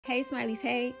Hey Smileys,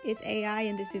 hey, it's AI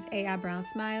and this is AI Brown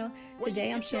Smile.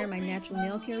 Today I'm sharing my natural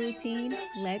nail care routine.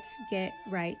 Let's get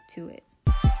right to it.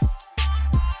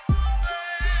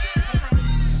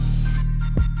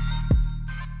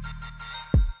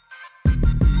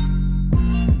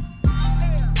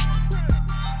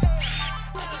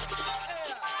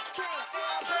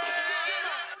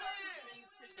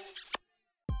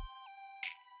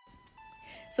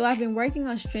 So I've been working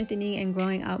on strengthening and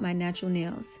growing out my natural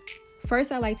nails.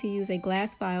 First, I like to use a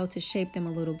glass file to shape them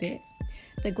a little bit.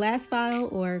 The glass file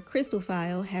or crystal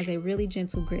file has a really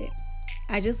gentle grip.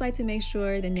 I just like to make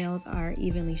sure the nails are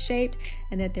evenly shaped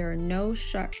and that there are no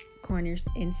sharp corners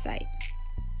in sight.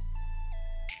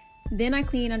 Then I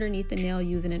clean underneath the nail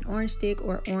using an orange stick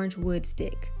or orange wood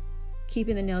stick.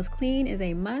 Keeping the nails clean is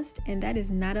a must, and that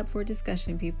is not up for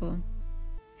discussion, people.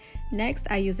 Next,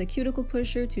 I use a cuticle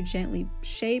pusher to gently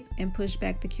shape and push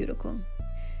back the cuticle.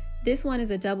 This one is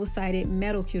a double-sided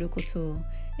metal cuticle tool,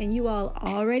 and you all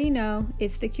already know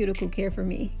it's the cuticle care for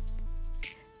me.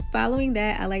 Following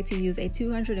that, I like to use a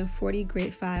 240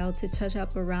 grit file to touch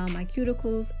up around my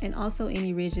cuticles and also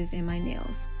any ridges in my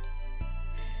nails.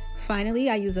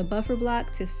 Finally, I use a buffer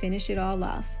block to finish it all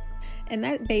off, and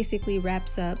that basically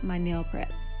wraps up my nail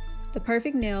prep. The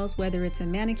perfect nails, whether it's a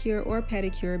manicure or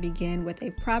pedicure, begin with a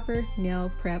proper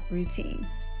nail prep routine.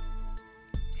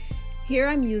 Here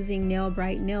I'm using Nail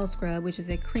Bright Nail Scrub, which is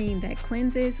a cream that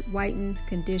cleanses, whitens,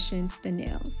 conditions the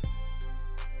nails.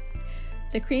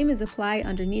 The cream is applied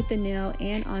underneath the nail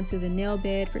and onto the nail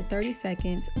bed for 30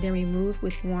 seconds, then removed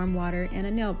with warm water and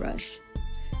a nail brush.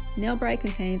 Nail Bright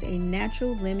contains a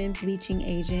natural lemon bleaching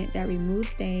agent that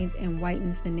removes stains and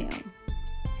whitens the nail.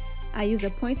 I use a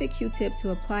pointed Q-tip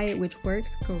to apply it, which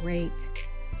works great.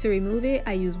 To remove it,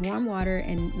 I use warm water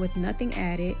and with nothing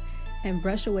added, and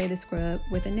brush away the scrub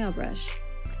with a nail brush.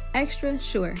 Extra,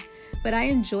 sure, but I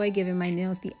enjoy giving my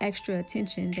nails the extra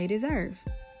attention they deserve.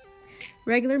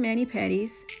 Regular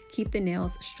mani-pedis keep the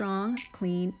nails strong,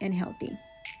 clean, and healthy.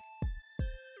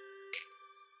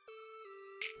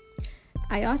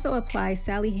 I also apply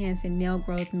Sally Hansen Nail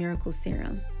Growth Miracle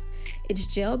Serum. It's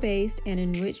gel-based and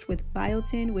enriched with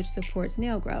biotin, which supports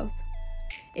nail growth.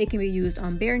 It can be used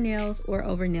on bare nails or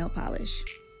over nail polish.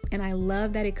 And I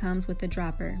love that it comes with a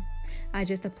dropper. I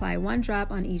just apply one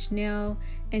drop on each nail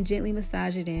and gently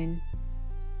massage it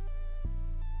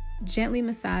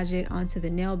onto the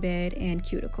nail bed and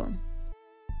cuticle.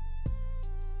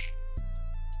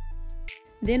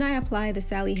 Then I apply the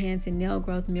Sally Hansen Nail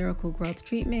Growth Miracle Growth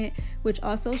Treatment, which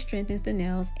also strengthens the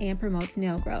nails and promotes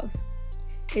nail growth.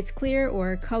 It's clear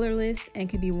or colorless and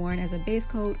can be worn as a base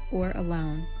coat or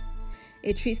alone.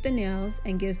 It treats the nails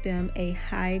and gives them a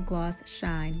high gloss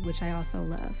shine, which I also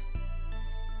love.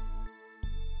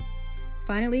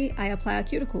 Finally, I apply a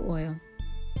cuticle oil.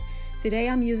 Today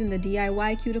I'm using the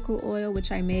DIY cuticle oil,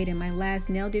 which I made in my last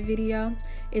nailed it video.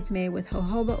 It's made with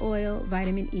jojoba oil,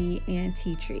 vitamin E, and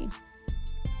tea tree.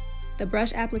 The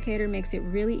brush applicator makes it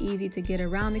really easy to get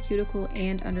around the cuticle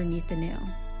and underneath the nail.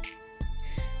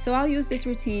 So I'll use this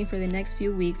routine for the next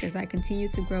few weeks as I continue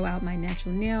to grow out my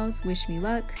natural nails. Wish me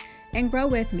luck and grow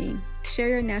with me. Share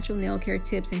your natural nail care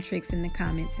tips and tricks in the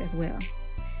comments as well.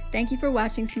 Thank you for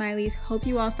watching, Smileys. Hope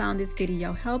you all found this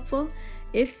video helpful.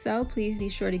 If so, please be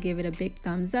sure to give it a big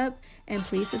thumbs up and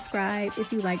please subscribe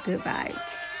if you like good vibes.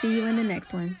 See you in the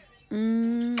next one.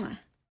 Mwah.